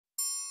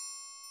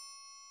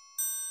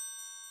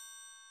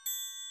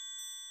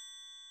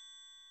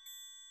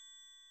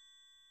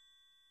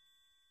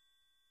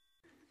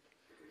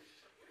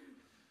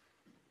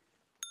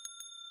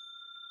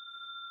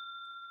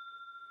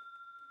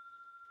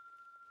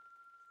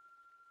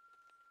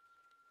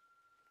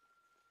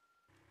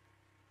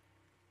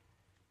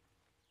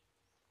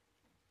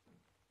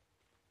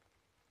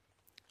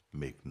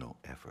make no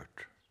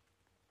effort.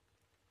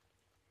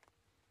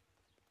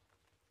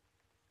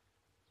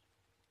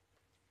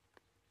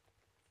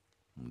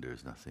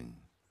 There's nothing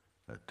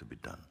to be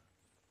done.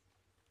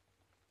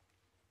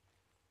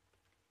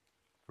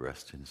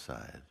 Rest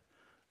inside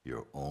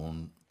your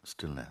own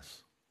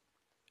stillness.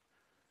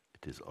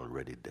 It is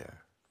already there.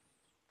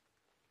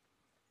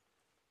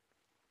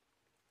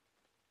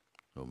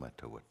 No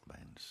matter what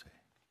minds say.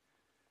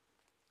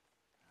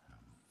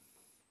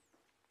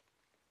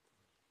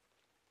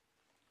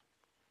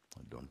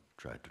 Don't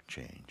try to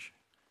change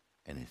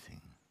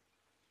anything.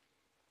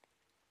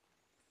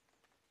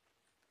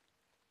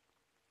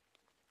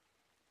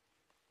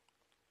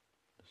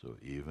 So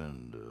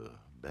even the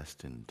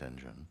best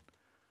intention,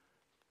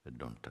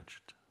 don't touch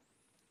it.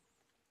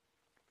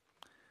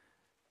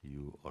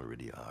 You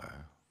already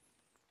are.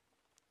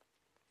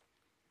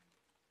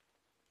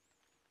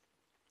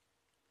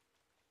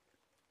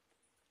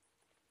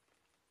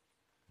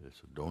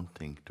 So don't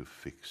think to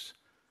fix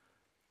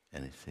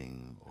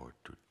anything or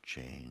to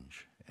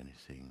change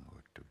anything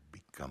or to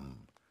become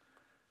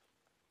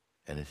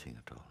anything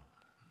at all.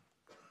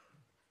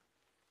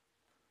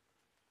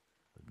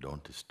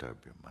 Don't disturb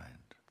your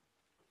mind.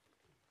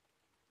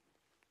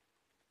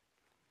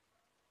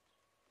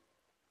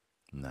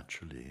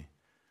 Naturally,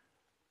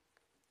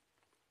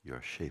 you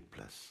are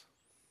shapeless.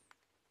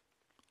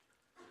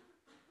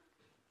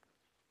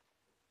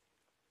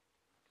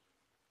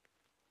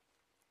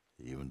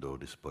 Even though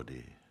this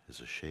body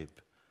is a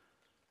shape,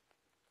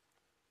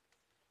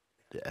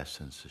 the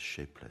essence is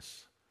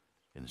shapeless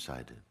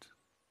inside it.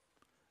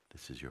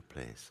 This is your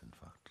place, in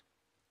fact.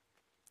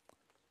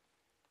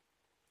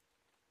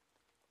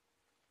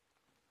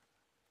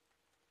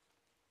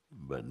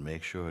 But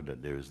make sure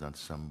that there is not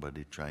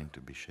somebody trying to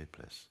be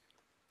shapeless.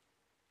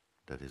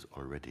 That is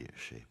already a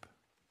shape.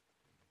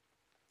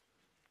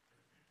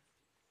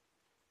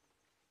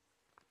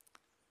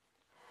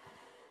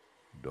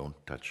 Don't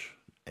touch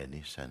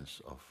any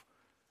sense of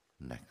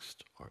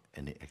next or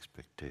any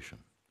expectation.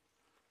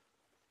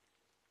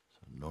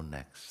 So no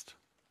next.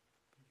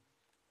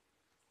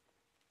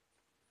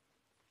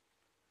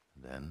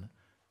 Then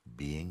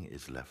being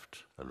is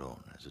left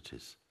alone as it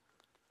is.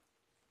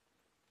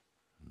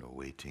 No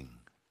waiting.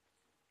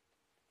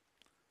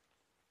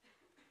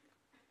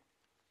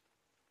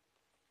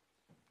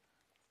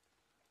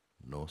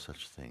 No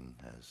such thing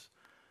as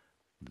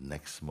the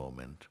next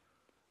moment,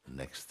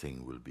 next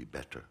thing will be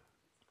better.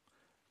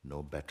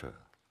 No better,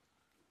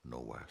 no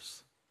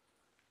worse.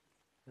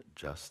 It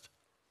just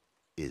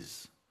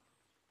is.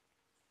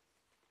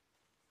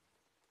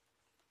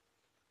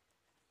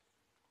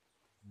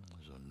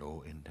 So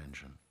no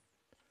intention.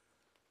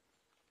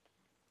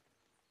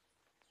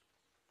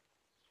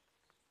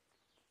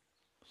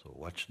 So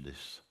watch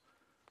this.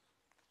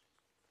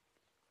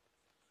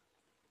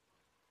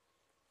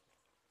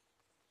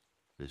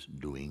 This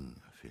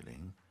doing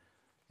feeling,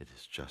 it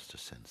is just a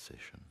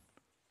sensation.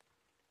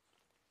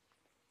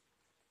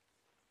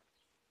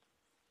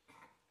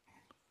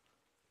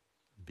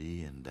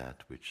 Be in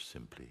that which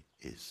simply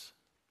is.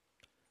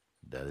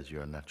 That is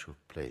your natural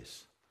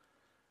place.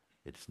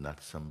 It's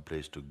not some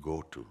place to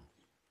go to,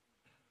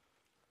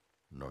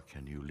 nor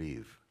can you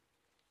leave.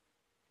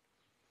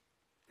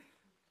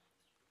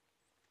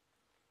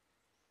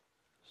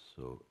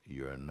 So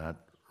you are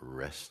not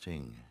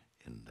resting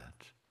in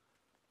that.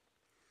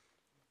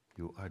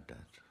 You are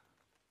that.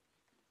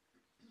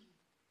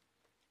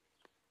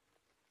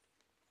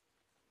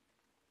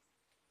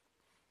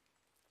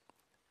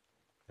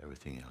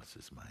 Everything else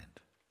is mind.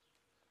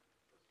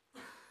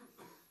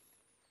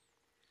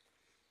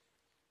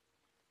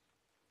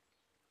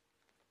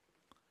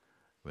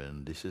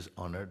 When this is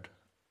honored,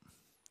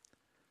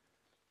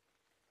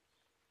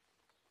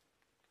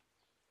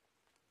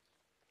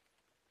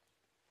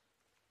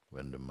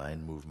 when the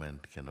mind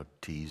movement cannot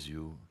tease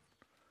you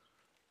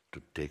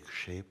to take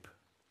shape,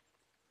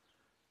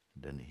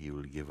 then he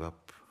will give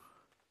up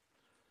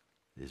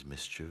his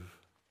mischief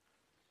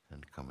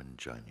and come and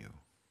join you.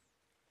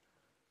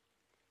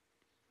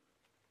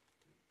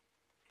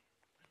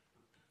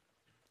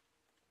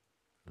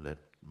 Let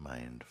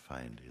mind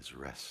find his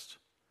rest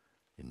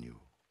in you.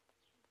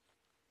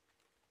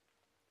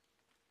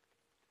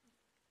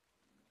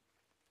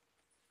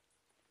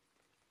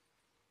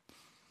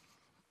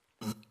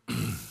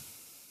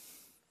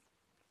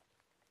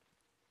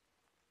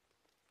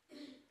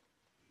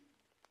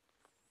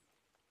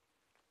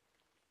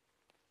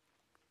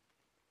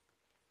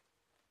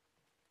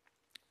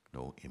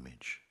 No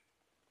image.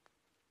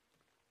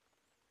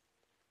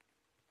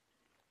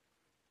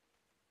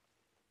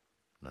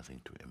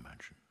 Nothing to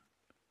imagine.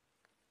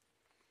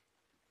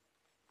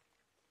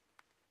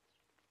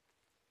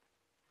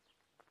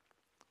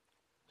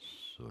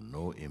 So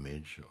no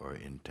image or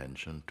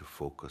intention to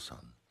focus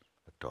on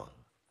at all.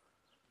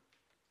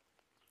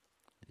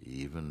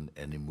 Even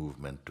any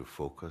movement to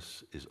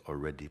focus is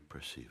already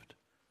perceived.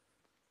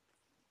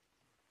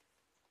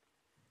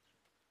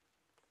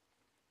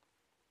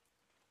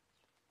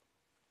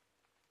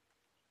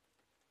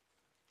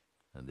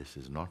 And this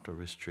is not a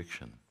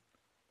restriction.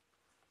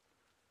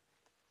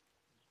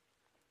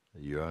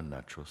 Your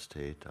natural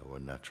state, our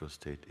natural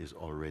state is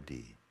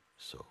already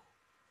so.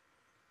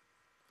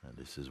 And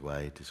this is why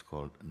it is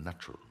called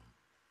natural.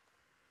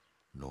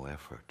 No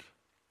effort.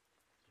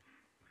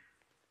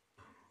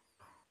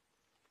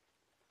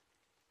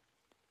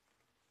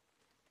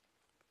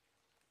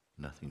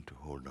 Nothing to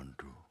hold on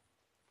to.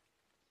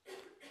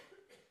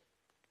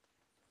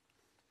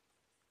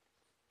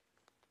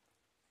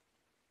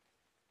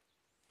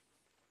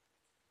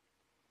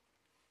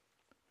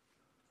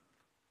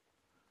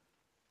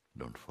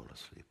 Don't fall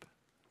asleep.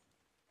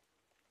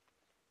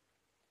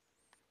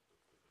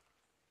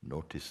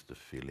 Notice the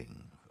feeling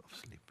of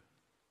sleep.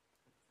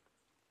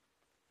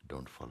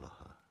 Don't follow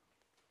her.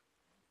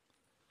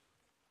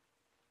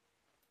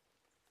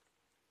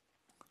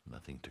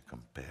 Nothing to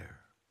compare.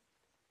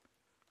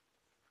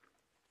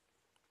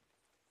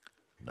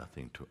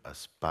 Nothing to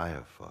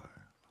aspire for.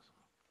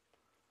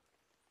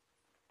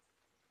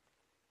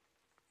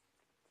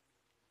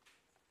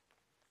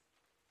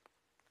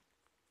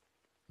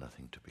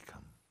 Nothing to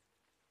become.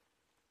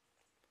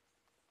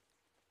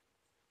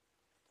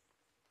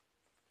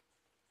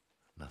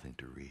 Nothing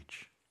to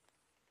reach.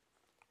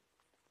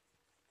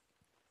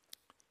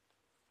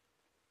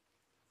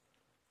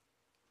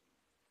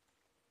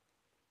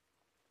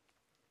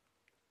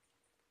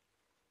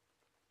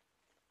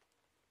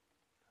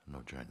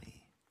 No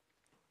journey.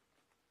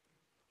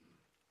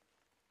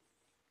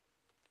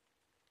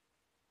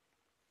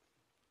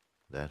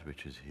 That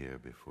which is here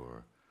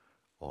before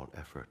all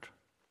effort.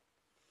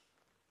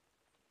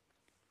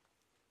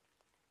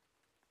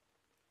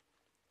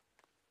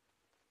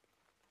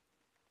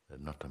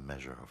 Not a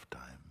measure of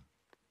time.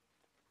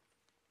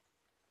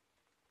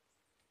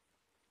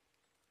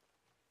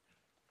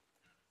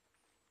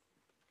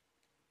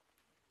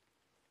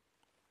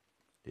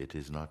 It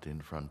is not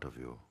in front of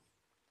you.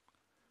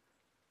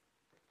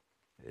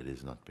 It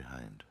is not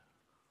behind.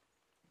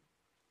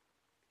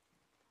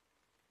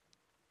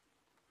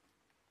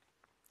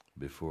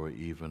 Before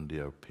even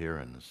the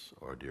appearance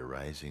or the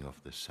arising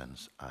of the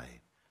sense I,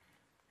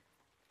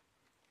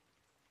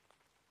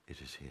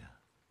 it is here.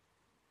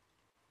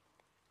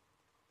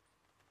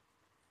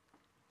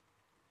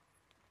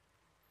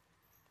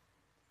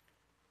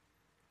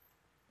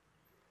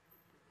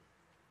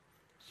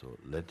 So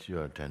let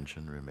your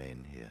attention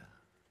remain here.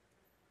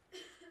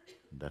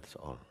 That's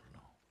all.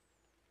 No.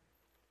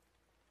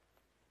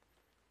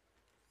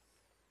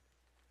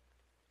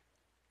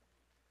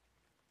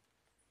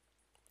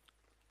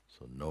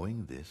 So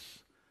knowing this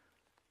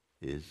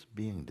is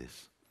being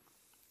this.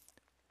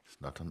 It's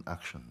not an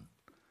action.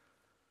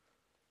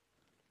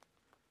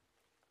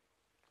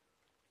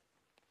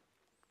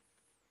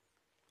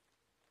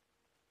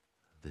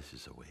 This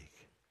is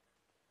awake.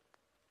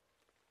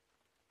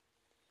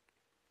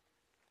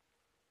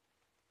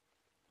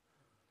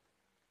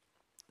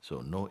 So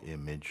no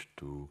image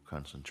to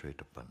concentrate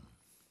upon.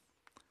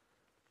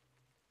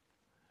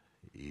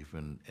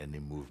 Even any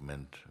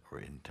movement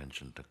or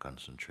intention to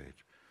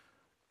concentrate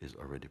is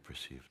already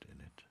perceived in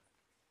it.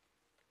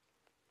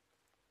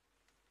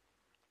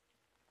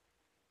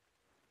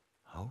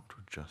 How to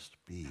just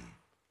be?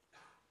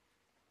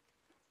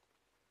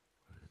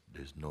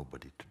 There's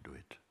nobody to do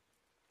it.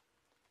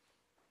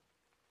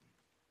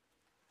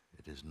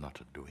 It is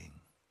not a doing.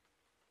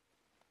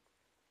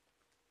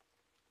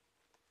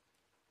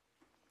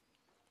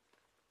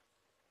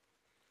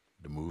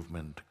 The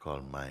movement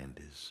called mind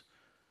is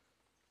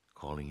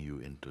calling you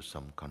into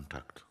some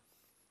contact,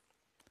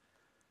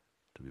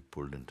 to be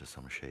pulled into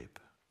some shape.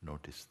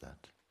 Notice that.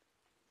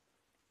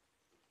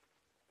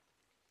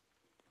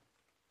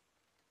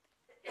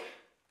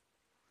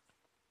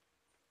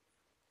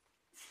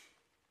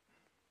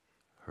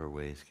 Her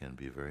ways can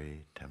be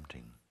very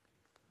tempting,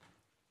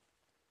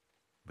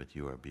 but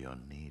you are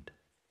beyond need.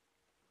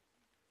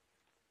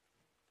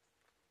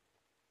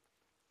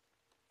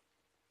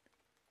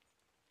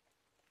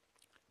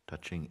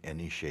 Touching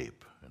any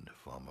shape in the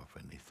form of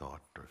any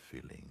thought or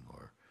feeling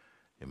or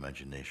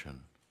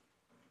imagination,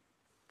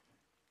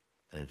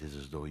 and it is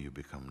as though you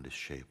become this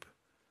shape.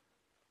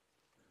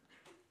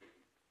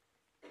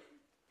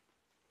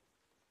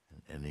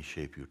 And any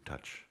shape you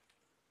touch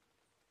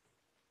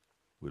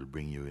will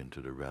bring you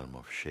into the realm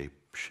of shape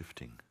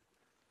shifting.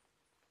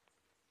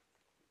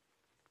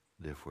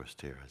 Therefore,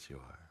 stay as you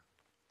are.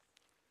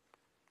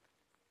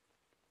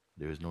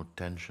 There is no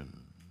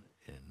tension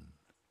in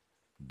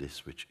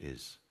this which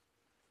is.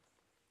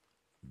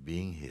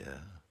 Being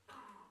here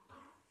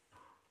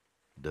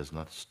does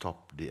not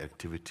stop the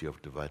activity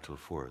of the vital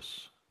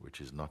force,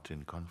 which is not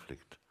in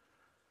conflict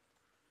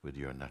with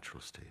your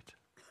natural state.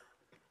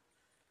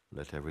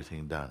 Let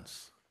everything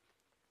dance.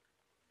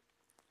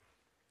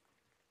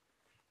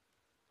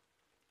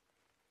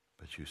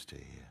 But you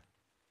stay here.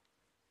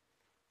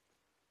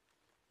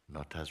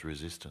 Not as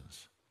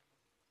resistance,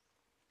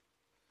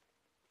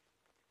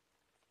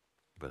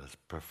 but as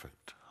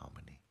perfect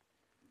harmony.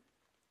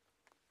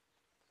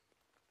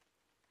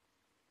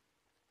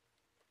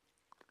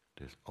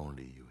 There's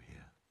only you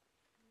here.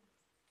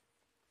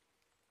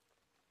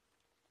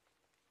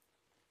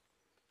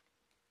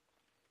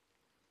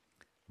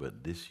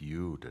 But this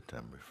you that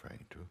I'm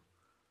referring to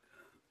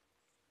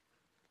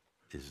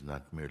is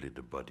not merely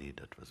the body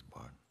that was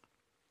born.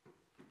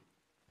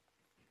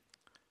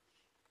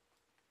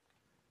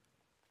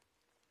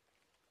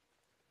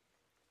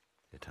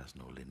 It has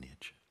no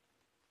lineage,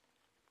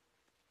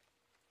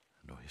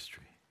 no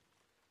history.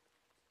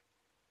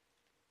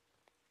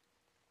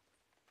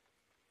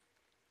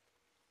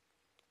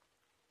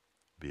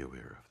 Be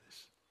aware of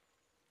this.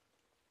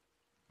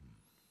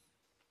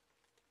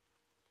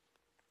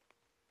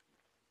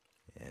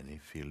 Any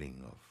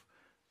feeling of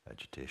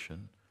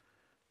agitation,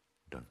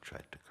 don't try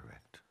to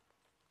correct.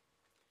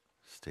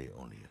 Stay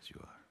only as you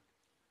are.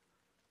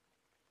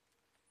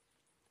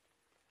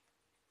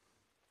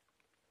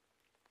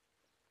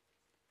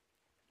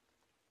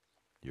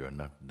 You are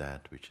not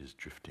that which is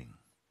drifting.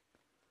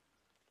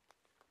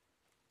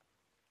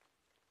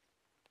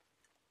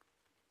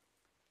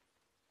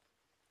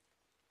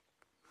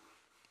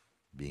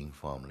 Being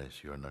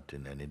formless, you are not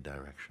in any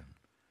direction.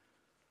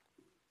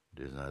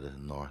 There is neither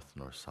north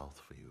nor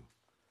south for you,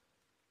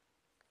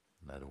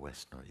 neither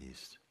west nor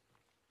east.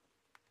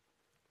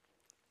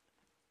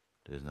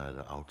 There is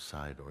neither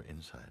outside or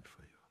inside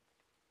for you.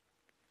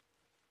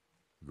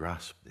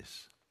 Grasp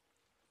this.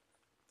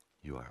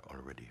 You are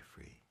already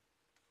free.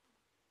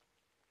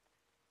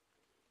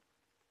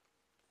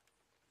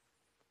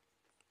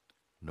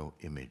 No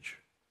image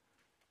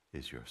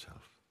is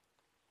yourself.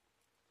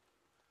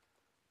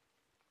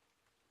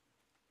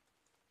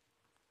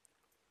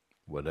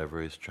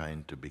 Whatever is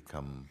trying to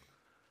become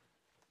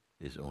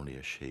is only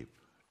a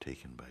shape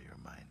taken by your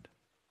mind.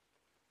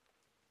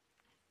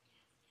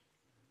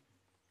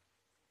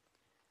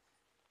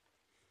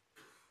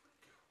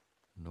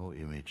 No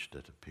image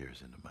that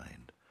appears in the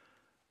mind,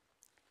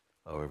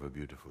 however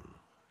beautiful,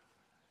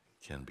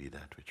 can be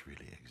that which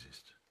really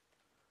exists.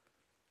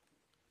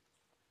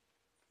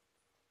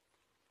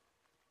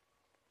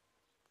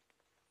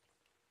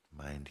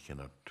 Mind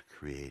cannot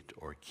create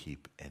or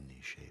keep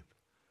any shape.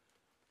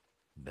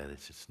 That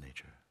is its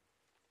nature.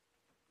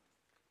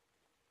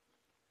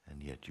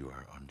 And yet you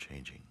are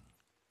unchanging.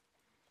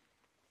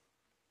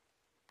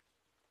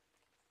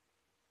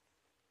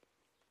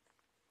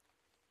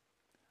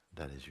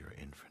 That is your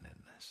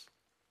infiniteness.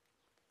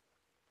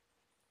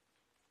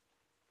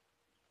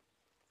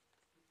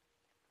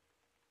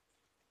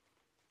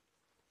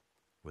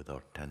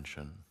 Without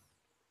tension,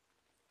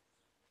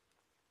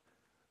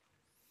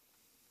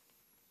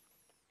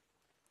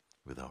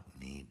 without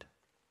need.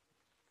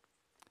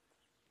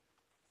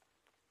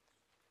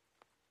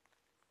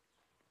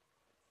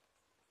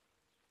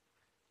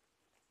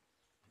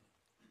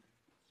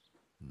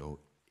 No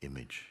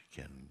image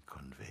can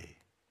convey.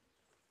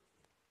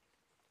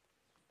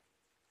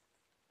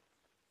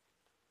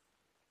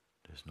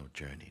 There's no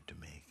journey to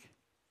make.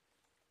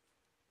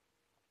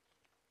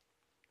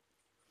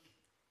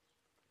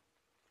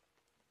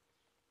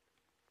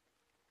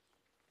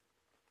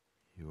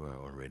 You are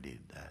already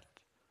that,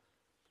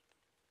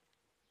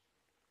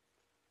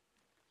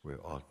 where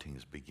all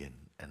things begin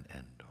and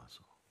end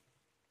also.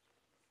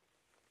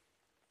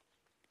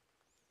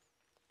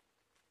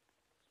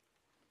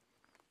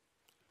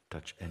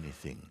 Touch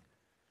anything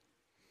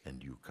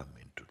and you come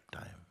into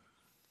time.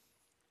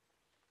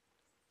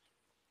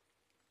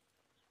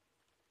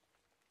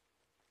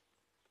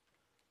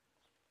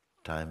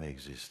 Time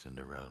exists in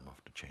the realm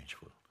of the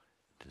changeful.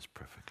 It is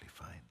perfectly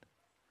fine.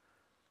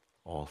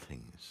 All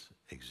things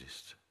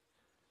exist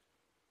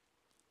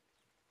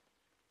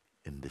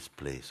in this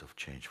place of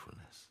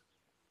changefulness.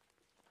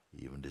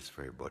 Even this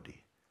very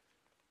body.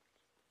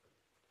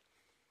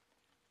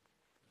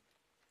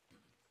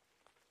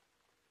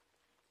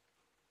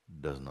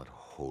 Does not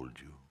hold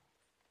you.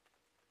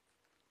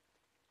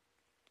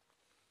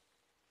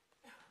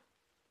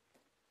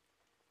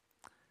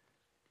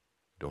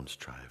 Don't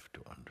strive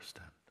to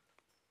understand.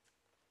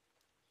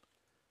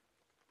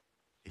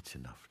 It's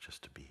enough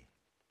just to be.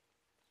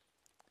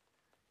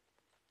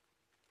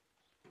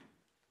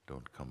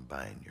 Don't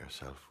combine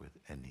yourself with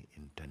any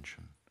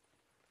intention.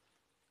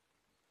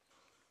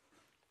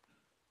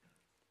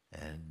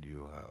 And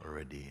you are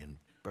already in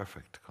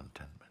perfect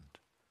contentment.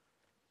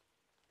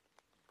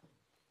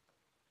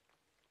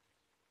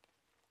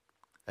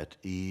 At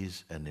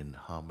ease and in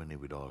harmony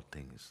with all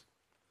things.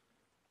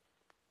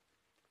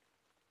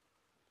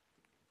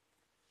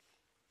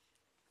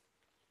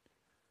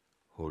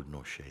 Hold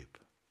no shape.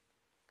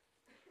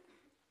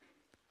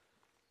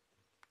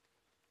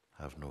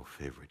 Have no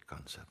favorite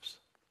concepts.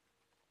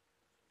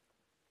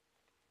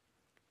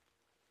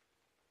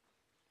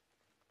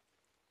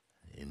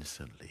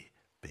 Instantly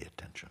pay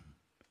attention.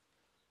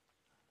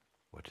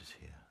 What is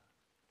here?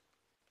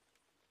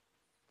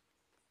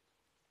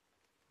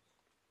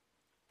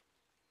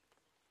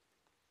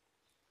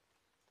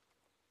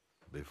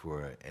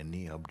 Before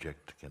any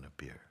object can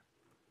appear,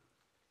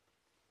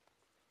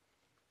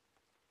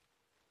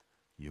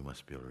 you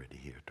must be already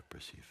here to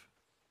perceive.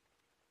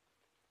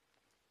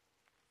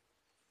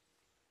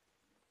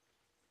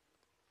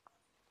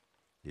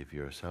 If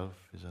yourself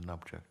is an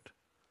object,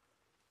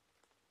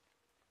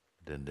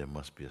 then there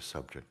must be a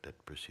subject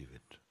that perceives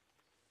it.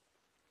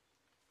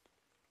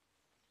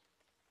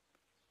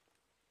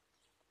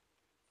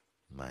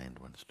 Mind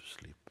wants to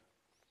sleep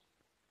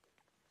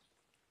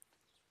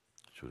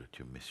so that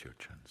you miss your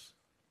chance.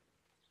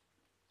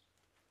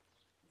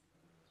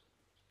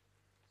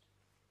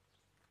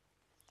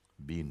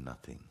 Be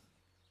nothing.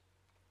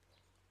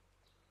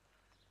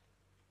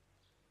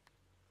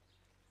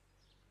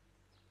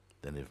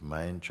 Then if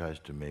mind tries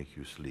to make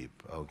you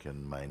sleep, how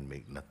can mind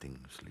make nothing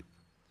sleep?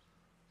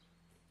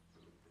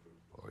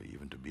 Or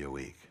even to be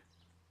awake?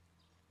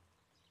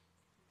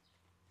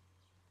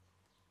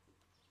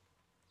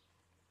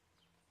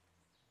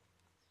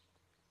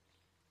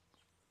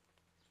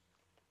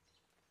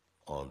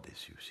 All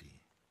this you see.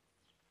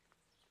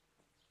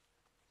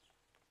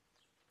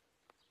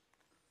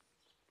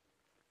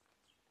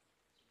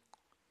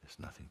 There's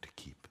nothing to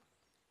keep.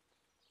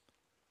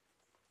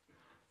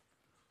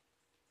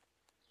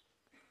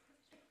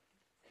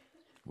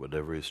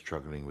 Whatever is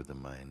struggling with the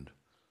mind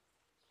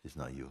is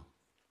not you.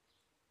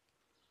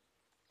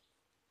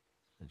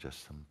 It's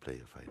just some play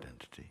of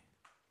identity.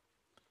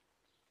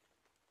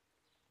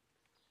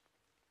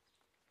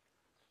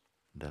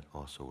 That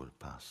also will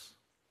pass.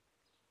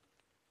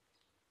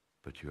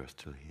 But you are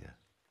still here.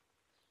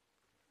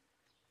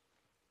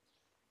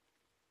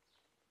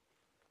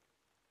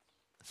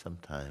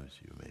 Sometimes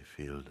you may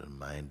feel the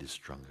mind is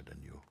stronger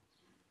than you.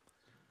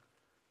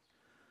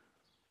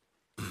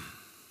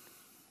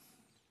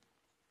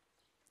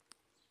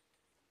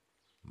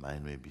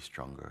 Mind may be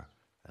stronger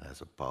and has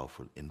a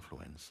powerful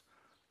influence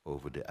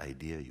over the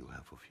idea you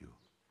have of you.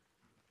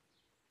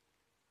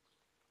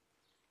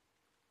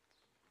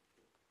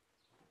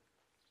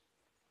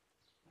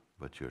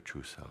 But your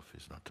true self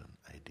is not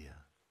an idea.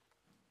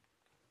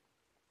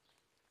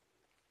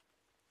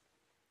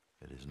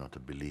 It is not a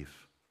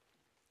belief.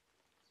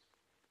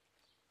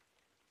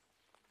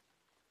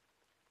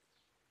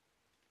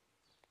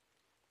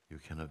 You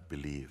cannot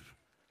believe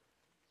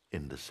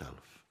in the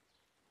self.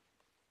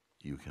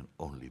 You can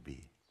only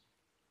be.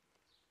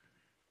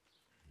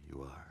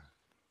 You are.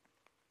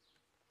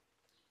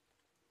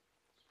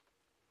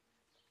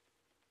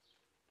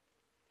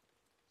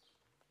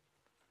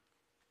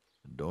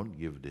 Don't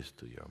give this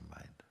to your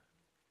mind.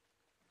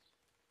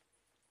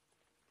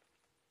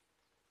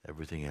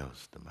 Everything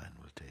else the mind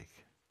will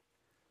take.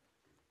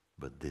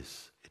 But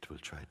this it will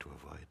try to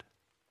avoid.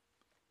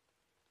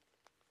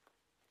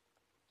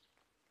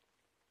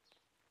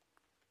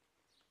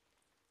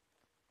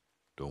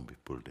 Don't be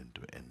pulled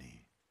into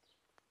any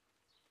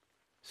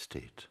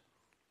state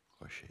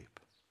or shape.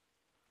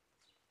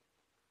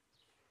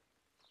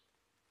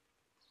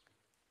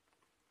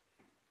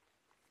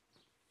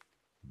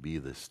 Be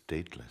the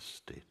stateless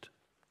state.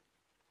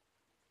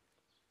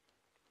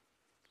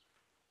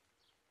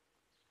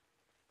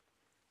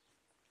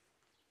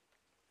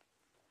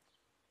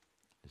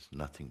 There's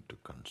nothing to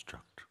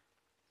construct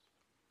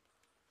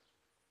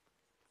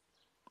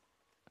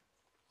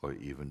or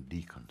even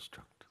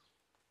deconstruct.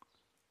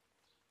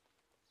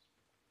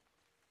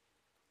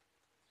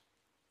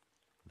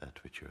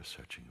 That which you are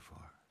searching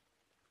for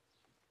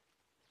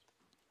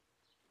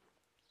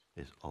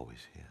is always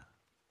here.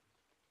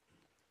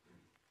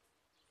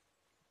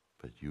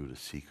 But you, the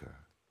seeker,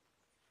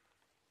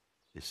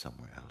 is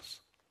somewhere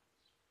else.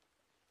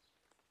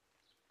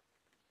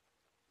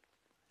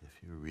 If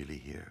you really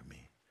hear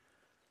me,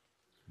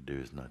 there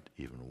is not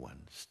even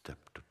one step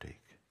to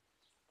take.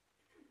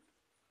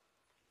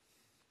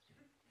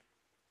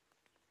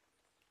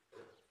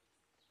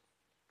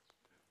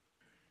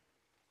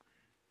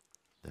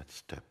 That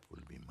step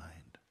will be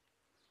mind.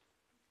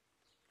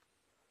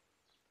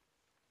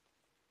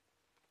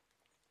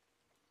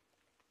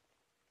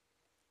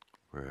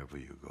 Wherever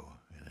you go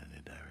in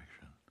any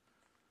direction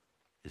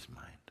is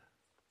mind.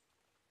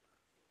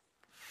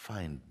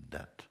 Find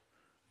that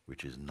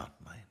which is not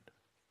mind.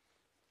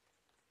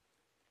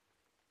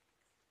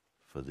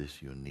 For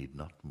this you need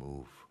not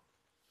move.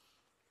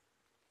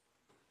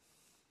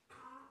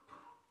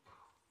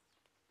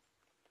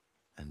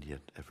 And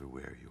yet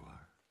everywhere you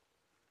are.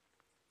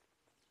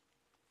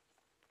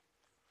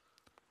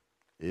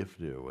 If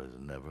there was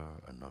never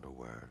another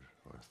word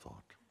or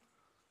thought,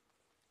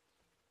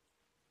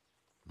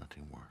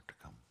 nothing more to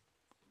come.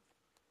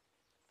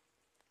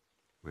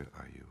 Where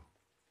are you?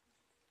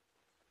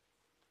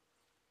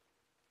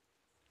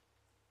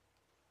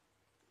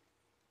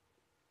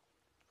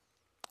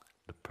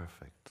 The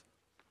perfect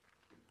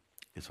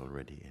is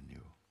already in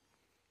you.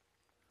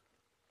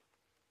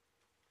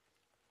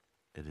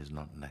 It is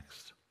not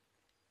next.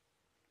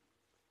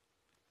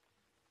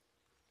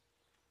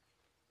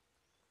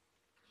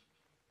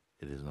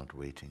 It is not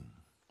waiting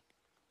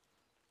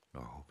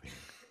nor hoping.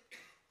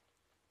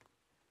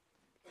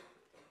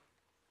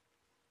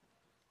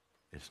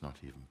 It's not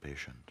even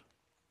patient.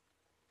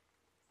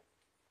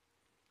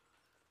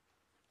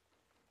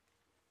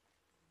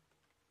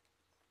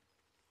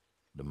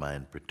 The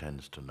mind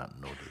pretends to not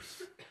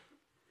notice.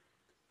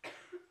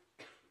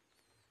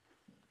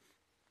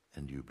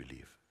 And you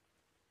believe.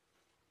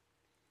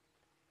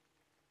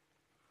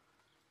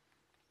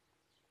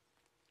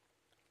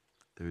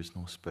 There is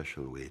no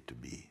special way to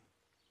be.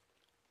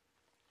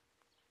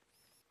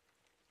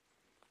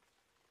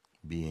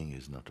 being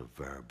is not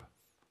a verb.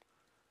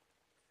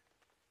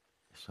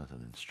 It's not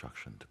an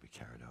instruction to be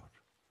carried out.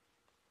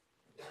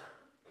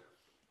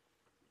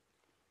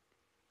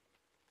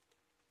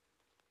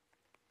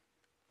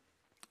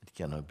 It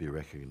cannot be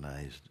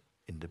recognized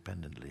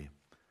independently.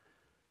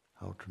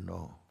 How to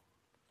know?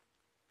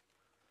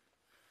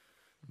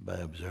 By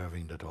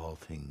observing that all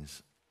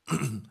things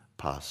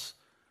pass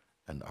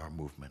and are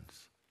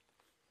movements.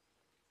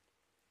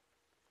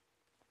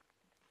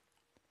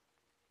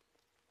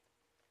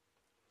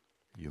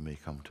 You may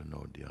come to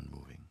know the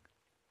unmoving.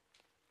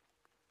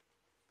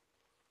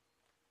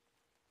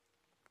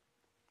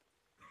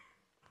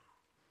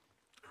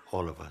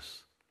 All of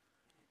us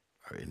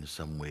are in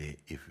some way,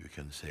 if we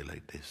can say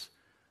like this,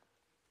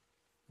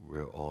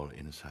 we're all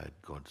inside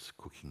God's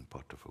cooking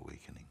pot of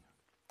awakening.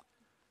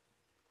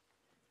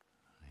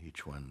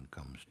 Each one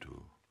comes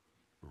to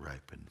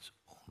ripen its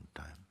own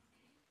time.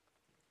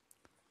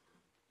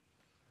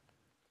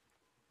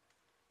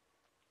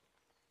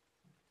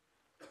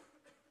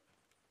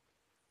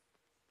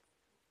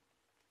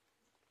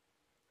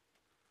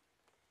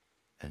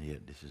 And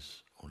yet this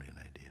is only an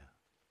idea.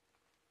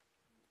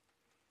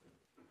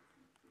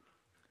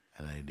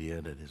 An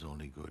idea that is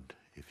only good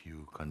if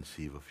you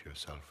conceive of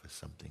yourself as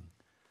something.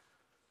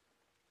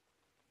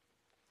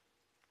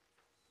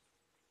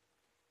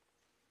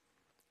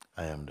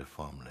 I am the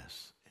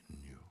formless in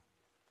you,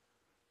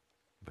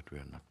 but we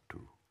are not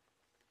two.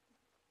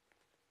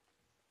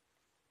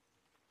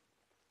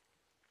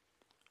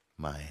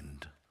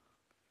 Mind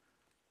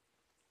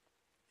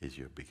is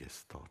your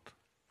biggest thought.